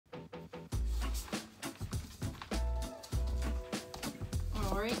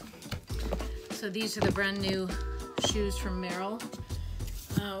right? So these are the brand new shoes from Merrill.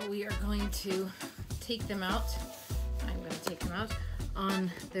 We are going to take them out. I'm going to take them out on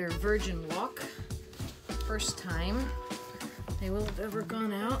their virgin walk. First time they will have ever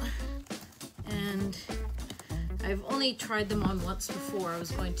gone out. And I've only tried them on once before. I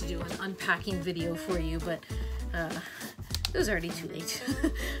was going to do an unpacking video for you, but it was already too late.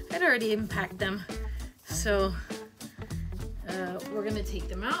 I'd already unpacked them. So we're gonna take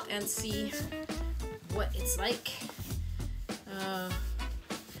them out and see what it's like.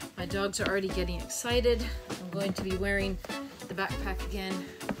 My dogs are already getting excited. I'm going to be wearing the backpack again,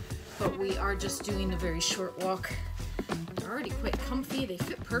 but we are just doing a very short walk. They're already quite comfy. They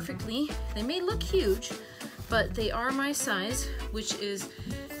fit perfectly. They may look huge, but they are my size, which is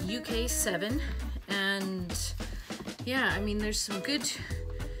UK 7. And yeah, I mean, there's some good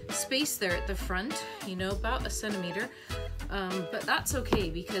space there at the front, you know, about 1 centimeter. But that's okay,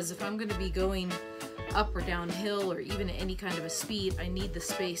 because if I'm gonna be going up or downhill or even at any kind of a speed, I need the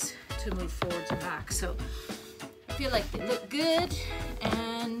space to move forwards and back. So I feel like they look good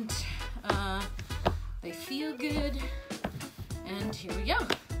and they feel good. And here we go.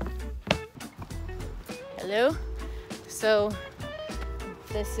 Hello. So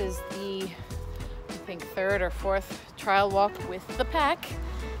this is the, I think, 3rd or 4th trial walk with the pack.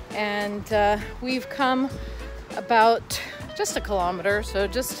 And we've come about just 1 kilometer. So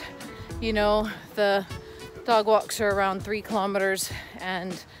just, you know, the dog walks are around 3 kilometers.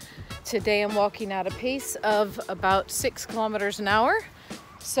 And today I'm walking at a pace of about 6 kilometers an hour.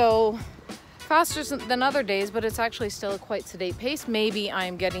 So faster than other days, but it's actually still a quite sedate pace. Maybe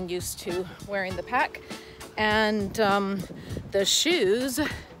I'm getting used to wearing the pack. And the shoes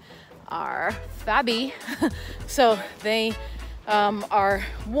are fabby. So they are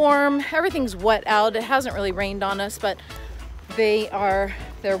warm. Everything's wet out. It hasn't really rained on us, but they're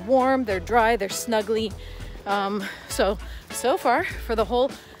warm, they're dry, they're snuggly. So far for the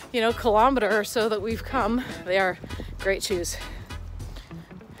whole, you know, kilometer or so that we've come, they are great shoes.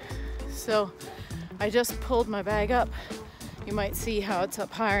 So I just pulled my bag up. You might see how it's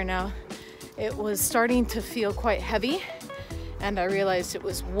up higher now. It was starting to feel quite heavy, and I realized it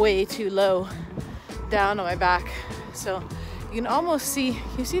was way too low down on my back. So you can almost see,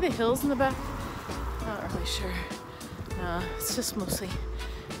 you see the hills in the back? Not really sure. It's just mostly,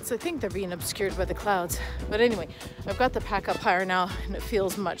 I think they're being obscured by the clouds. But anyway, I've got the pack up higher now and it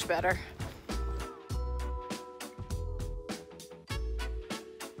feels much better.